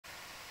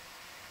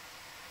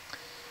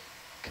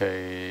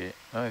Okay.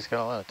 Oh, he's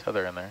got a lot of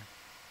tether in there.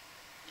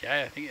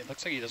 Yeah, I think it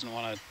looks like he doesn't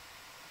want to.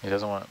 He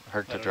doesn't want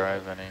Herc to Let it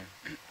drive all. any,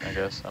 I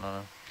guess. I don't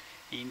know.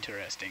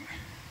 Interesting.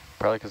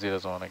 Probably because he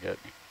doesn't want to get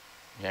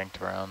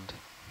yanked around.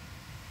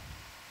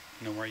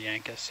 No more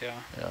Yankees, yeah.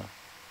 Yeah.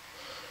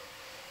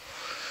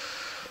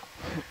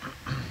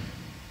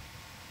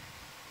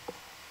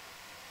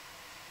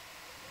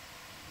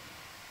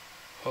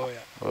 Oh, yeah.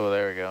 Oh,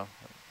 there we go.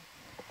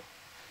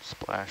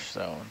 Splash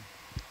zone.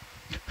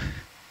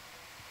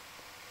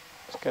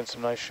 Just getting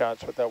some nice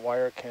shots with that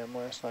wire cam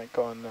last night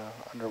going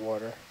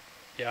underwater.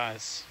 Yeah,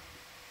 it's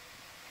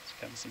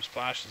getting some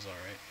splashes, all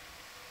right.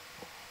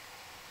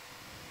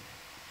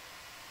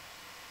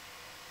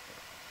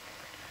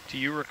 Do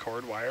you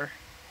record wire?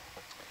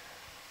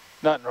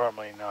 Not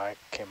normally, no. I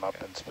came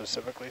up and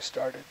specifically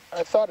started.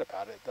 I thought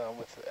about it, though,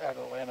 with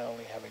Atalanta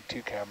only having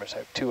 2 cameras. I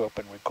have 2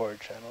 open record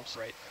channels.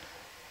 Right.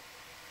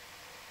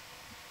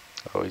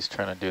 Oh, he's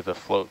trying to do the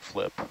float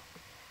flip.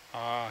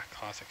 Ah,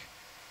 classic.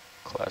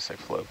 Classic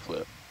float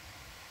flip.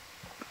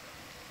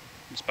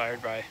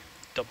 Inspired by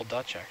Double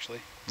Dutch,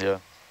 actually. Yeah.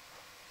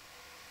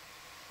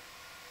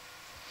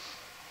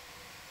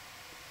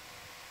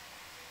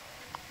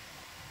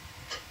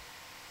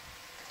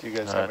 Do you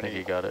guys I have think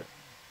any? he got it.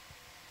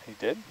 He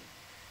did?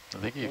 I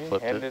think he He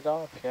flipped handed it. it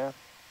off, yeah.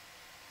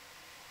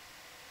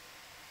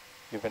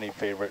 You have any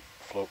favorite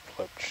float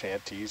flip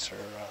shanties or?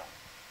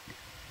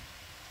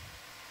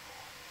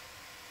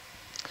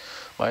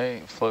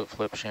 My float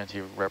flip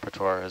shanty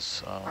repertoire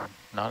is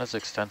not as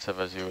extensive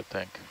as you would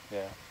think.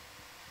 Yeah.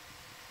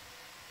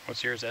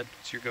 What's yours, Ed?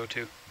 What's your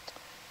go-to?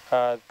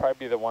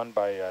 Probably the one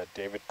by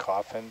David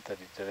Coffin that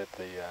he did at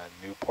the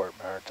Newport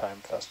Maritime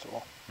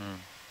Festival.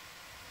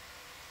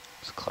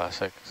 It's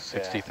classic.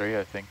 63,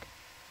 I think.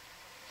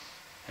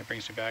 That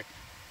brings me back.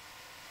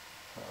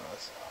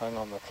 It's hung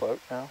on the float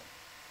now.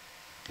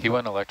 He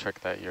went electric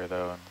that year,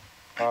 though. And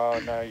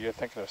Oh, no, you're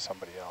thinking of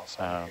somebody else.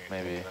 I know who you're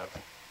maybe. thinking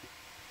of.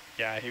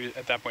 Yeah, he was,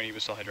 at that point he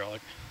was still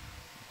hydraulic.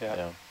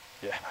 Yeah.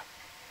 Yeah.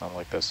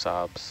 Unlike those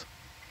Saabs.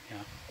 Yeah.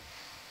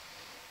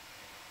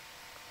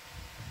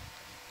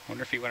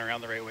 Wonder if he went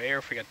around the right way or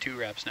if we got 2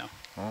 reps now.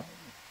 Well,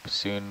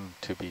 soon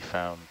to be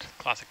found.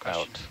 Classic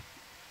question. Out.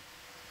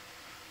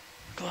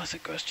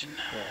 Classic question.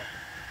 Yeah.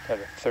 Got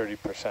a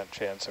 30%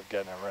 chance of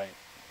getting it right.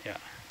 Yeah,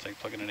 it's like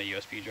plugging in a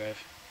USB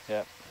drive.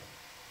 Yep.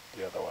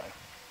 The other way.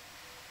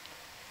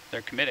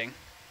 They're committing.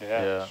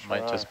 Yeah, It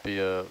might just be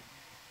a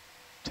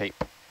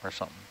tape or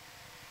something.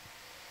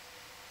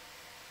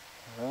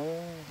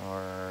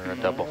 Or a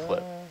double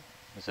flip.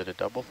 Is it a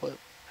double flip?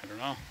 I don't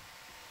know.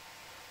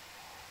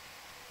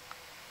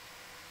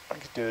 I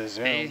could do the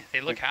zoom.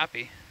 They look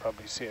happy.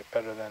 Probably see it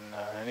better than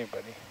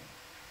anybody.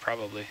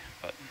 Probably,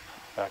 but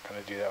Not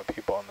going to do that with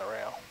people on the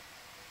rail.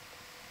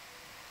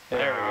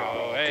 there we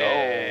go.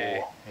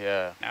 Hey.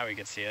 Yeah. Now we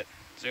can see it.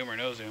 Zoom or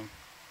no zoom.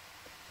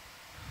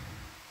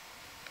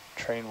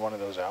 Train one of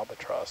those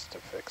albatross to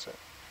fix it.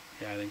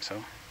 Yeah, I think so.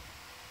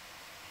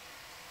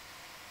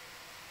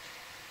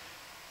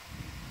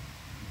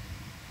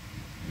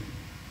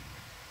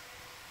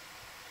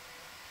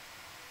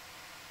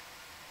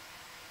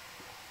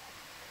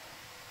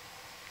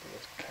 Give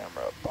this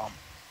camera a bump.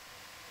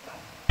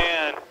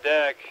 And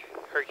deck,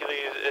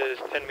 Hercules is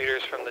 10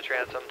 meters from the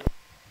transom.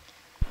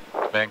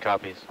 Van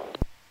copies.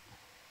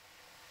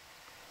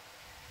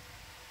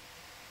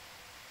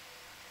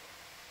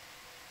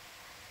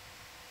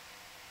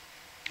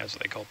 That's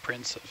what they call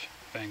Prince of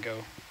Van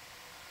Gogh.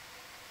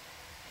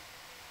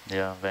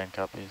 Yeah, van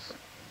copies.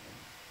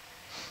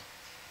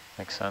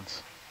 Makes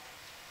sense.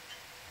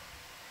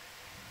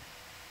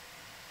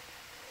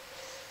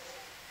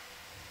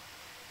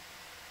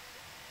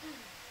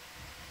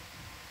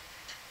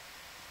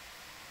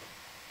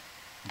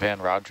 Van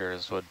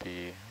Rogers would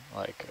be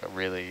like a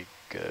really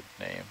good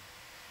name.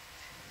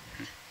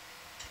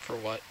 For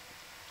what?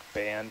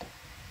 Band.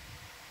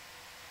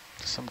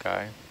 Some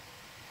guy.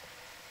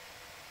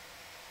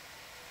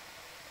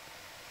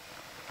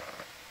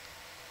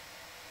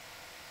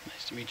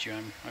 Nice to meet you.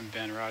 I'm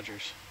Van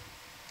Rogers.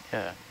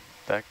 Yeah,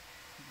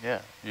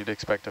 yeah, you'd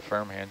expect a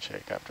firm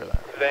handshake after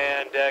that.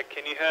 Van deck,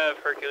 can you have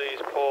Hercules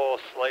pull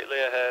slightly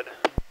ahead?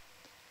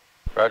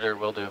 Roger,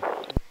 will do.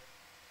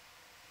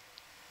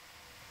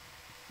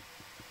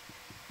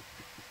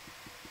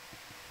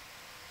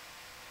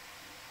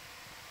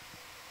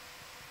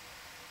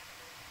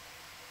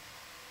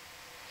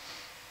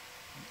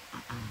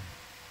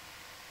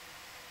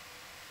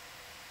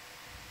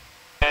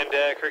 Van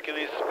deck,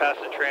 Hercules is past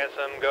the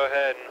transom. Go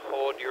ahead and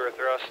hold your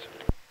thrust.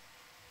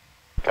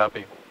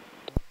 Copy.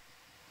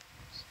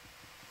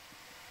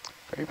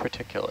 Very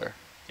particular.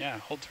 Yeah,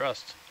 hold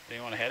thrust. Do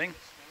you want a heading?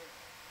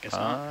 Guess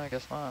not. I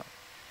guess not.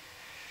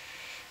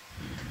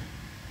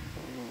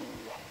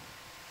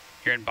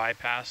 You're in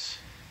bypass.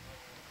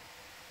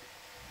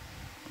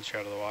 Once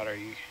you're out of the water,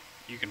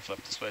 you can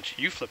flip the switch.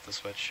 You flip the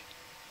switch.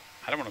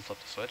 I don't want to flip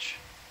the switch.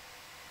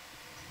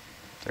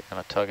 They're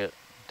gonna tug it.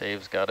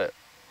 Dave's got it.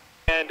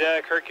 Van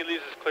deck, Hercules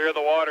is clear of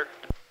the water.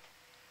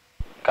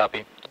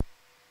 Copy.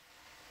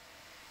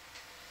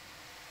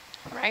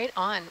 Right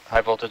on.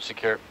 High voltage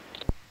secure.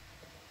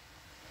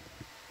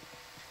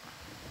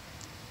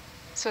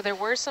 So there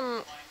were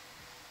some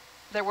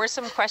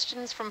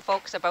questions from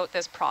folks about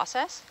this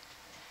process.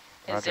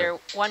 Is Roger. there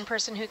one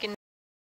person who can